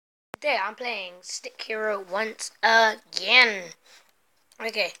today I'm playing Stick Hero once again.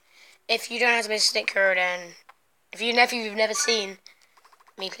 Okay, if you don't know how to play Stick Hero, then if you've never seen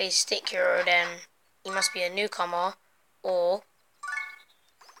me play Stick Hero, then you must be a newcomer, or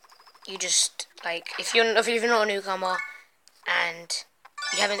you just if you're not a newcomer and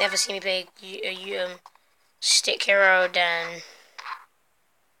you haven't ever seen me play Stick Hero, then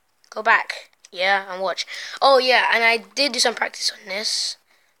go back, yeah, and watch. Oh yeah, and I did do some practice on this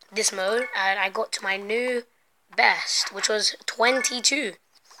mode, and I got to my new best, which was 22.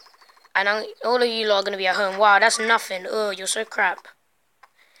 And all of you lot are going to be at home. Wow, that's nothing. Oh, you're so crap.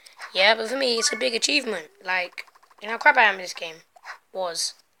 Yeah, but for me, it's a big achievement. Like, you know how crap I am in this game?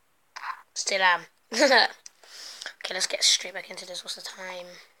 Was. Still am. Okay, let's get straight back into this. What's the time?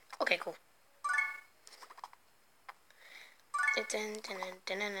 Okay, cool.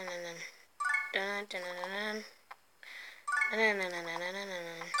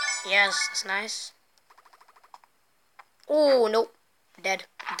 Yes, that's nice. Oh, nope. Dead.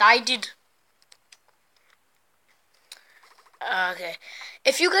 Died. Okay.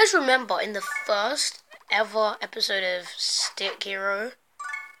 If you guys remember, in the first ever episode of Stick Hero,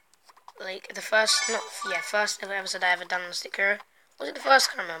 like the first ever episode I ever done on Stick Hero, was it the first?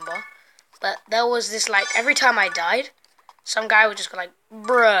 I can't remember. But there was this, like, every time I died, some guy would just go like,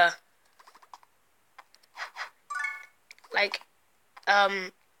 bruh. Like,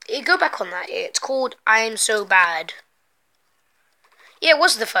 you go back on that. It's called I'm So Bad. Yeah, it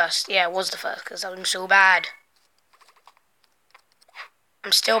was the first. Yeah, it was the first, because I'm so bad.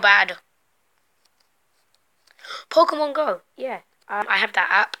 I'm still bad. Pokemon Go. Yeah. I have that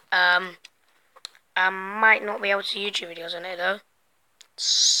app. I might not be able to YouTube videos on it though.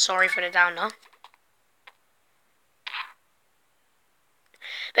 Sorry for the downer.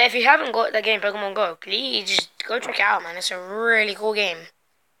 But if you haven't got the game Pokemon Go, please just go check it out, man. It's a really cool game.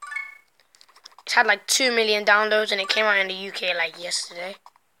 It's had like 2 million downloads and it came out in the UK like yesterday.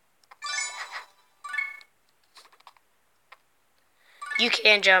 UK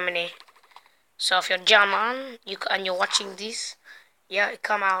and Germany. So if you're German and you're watching this, yeah, it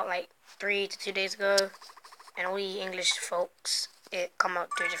come out like 3 to 2 days ago. And all the English folks, it come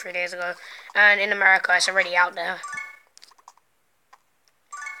out 2 to 3 days ago. And in America, it's already out there.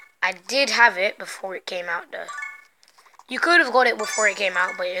 I did have it before it came out though. You could have got it before it came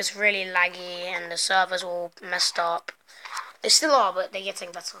out, but it's really laggy and the servers all messed up. They still are, but they're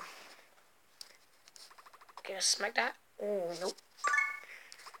getting better. Okay, let's smack that. Oh, nope.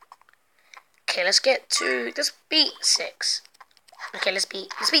 Okay, let's beat 6. Okay, let's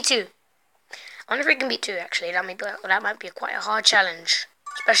beat 2. I wonder if we can beat 2 actually. That might be quite a hard challenge,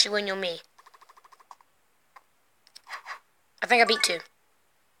 especially when you're me. I think I beat 2.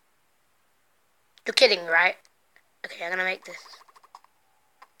 You're kidding, right? Okay, I'm gonna make this.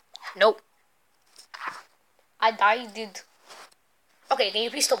 Nope. I died. Okay, can you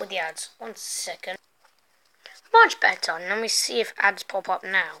please stop with the ads? 1 second. Much better. Let me see if ads pop up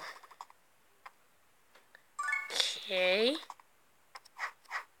now. Okay.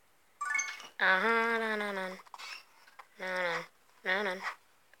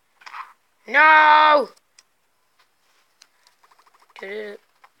 No!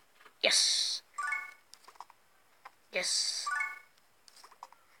 Yes. Yes.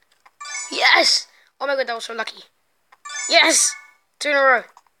 Yes! Oh my god, that was so lucky. Yes! 2 in a row.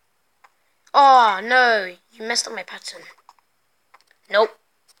 Oh, no. You messed up my pattern. Nope.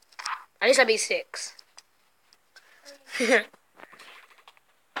 At least I beat 6.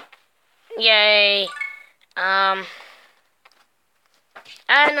 Yay. And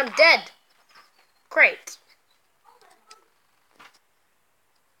I'm dead. Great.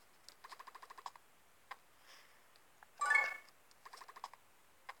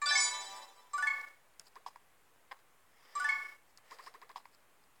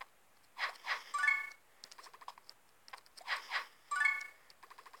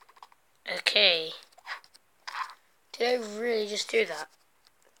 Okay. Did I really just do that?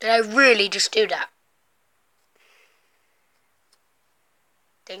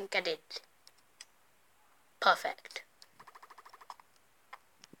 Think I did. Perfect.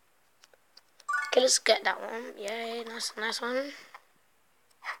 Okay, let's get that one. Yay, nice one.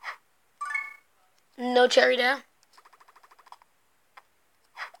 No cherry there.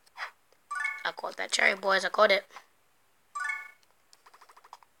 I got that cherry, boys. I got it.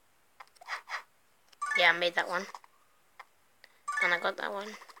 Yeah, I made that one. And I got that one.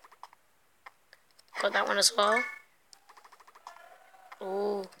 Got that one as well.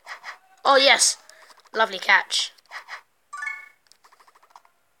 Ooh. Oh, yes. Lovely catch.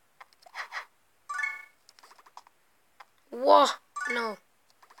 Whoa. No.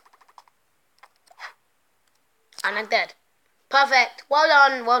 And I'm dead. Perfect. Well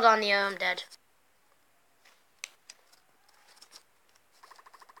done. Well done, yeah, I'm dead.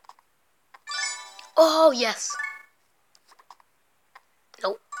 Oh, yes.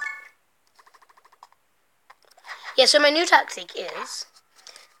 Nope. Yeah, so my new tactic is,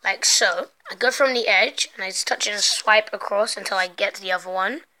 like so. I go from the edge, and I just touch and swipe across until I get to the other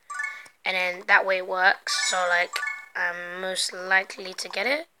one. And then that way it works. So, like, I'm most likely to get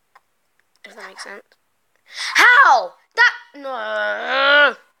it. If that makes sense. How? That...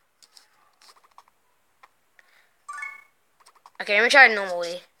 No. Okay, let me try it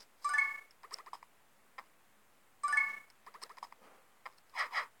normally.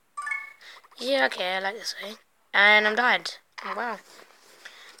 Yeah, okay, I like this way. And I'm died. Oh, wow.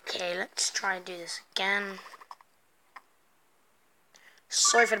 Okay, let's try and do this again.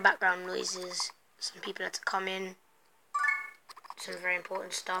 Sorry for the background noises. Some people had to come in. Some very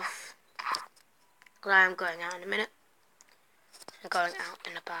important stuff. I'm going out in a minute. I'm going out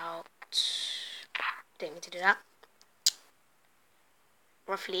in about... Didn't mean to do that.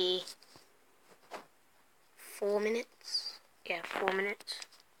 Roughly 4 minutes. Yeah, 4 minutes.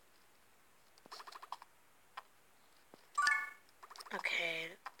 Okay,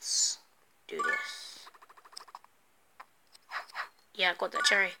 let's do this. Yeah, I got that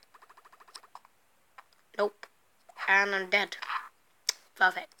cherry. Nope. And I'm dead.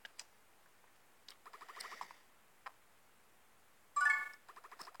 Perfect.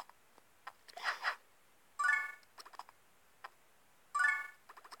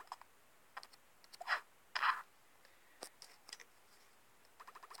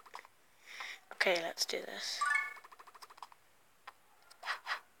 Okay, let's do this.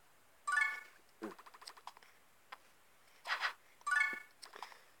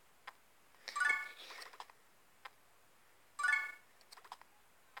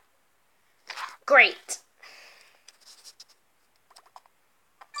 Great.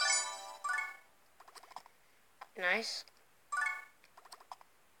 Nice.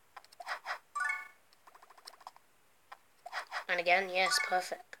 And again, yes,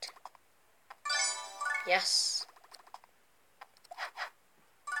 perfect. Yes.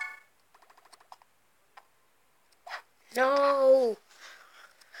 No!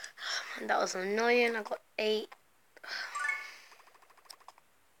 That was annoying. I got 8.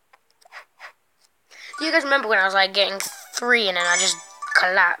 Do you guys remember when I was like getting 3 and then I just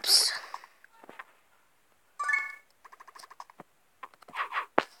collapsed?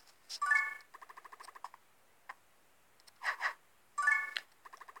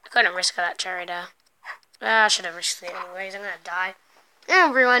 I couldn't risk that cherry there. I should have risked it anyways. I'm gonna die.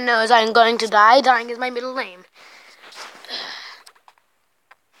 Everyone knows I'm going to die. Dying is my middle name.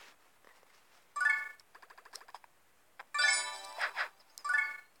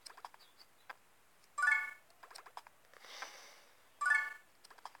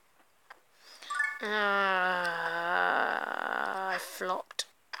 I flopped.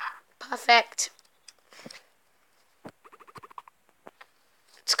 Perfect.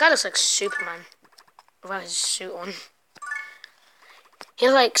 This guy looks like Superman without his suit on.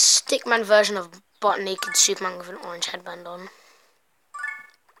 He's like Stickman version of butt naked Superman with an orange headband on.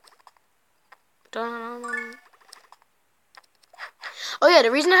 Dun. Oh yeah,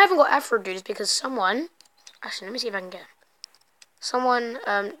 the reason I haven't got Afro dude is because someone... Actually, let me see if I can get him. Someone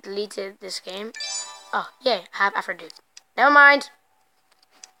deleted this game. Oh, yeah, I have Afro dude. Never mind.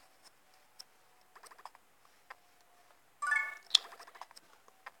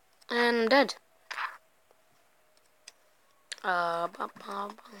 And I'm dead.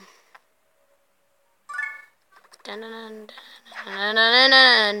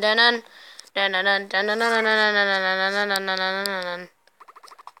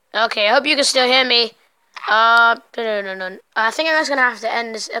 Okay, I hope you can still hear me. I think I'm just gonna have to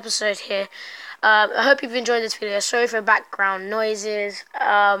end this episode here. I hope you've enjoyed this video. Sorry for background noises.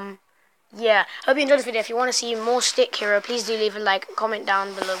 Yeah, hope you enjoyed this video. If you want to see more Stick Hero, please do leave a like, comment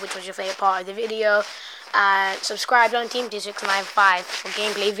down below which was your favorite part of the video, and subscribe on Team 2695 for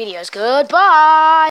gameplay videos. Goodbye!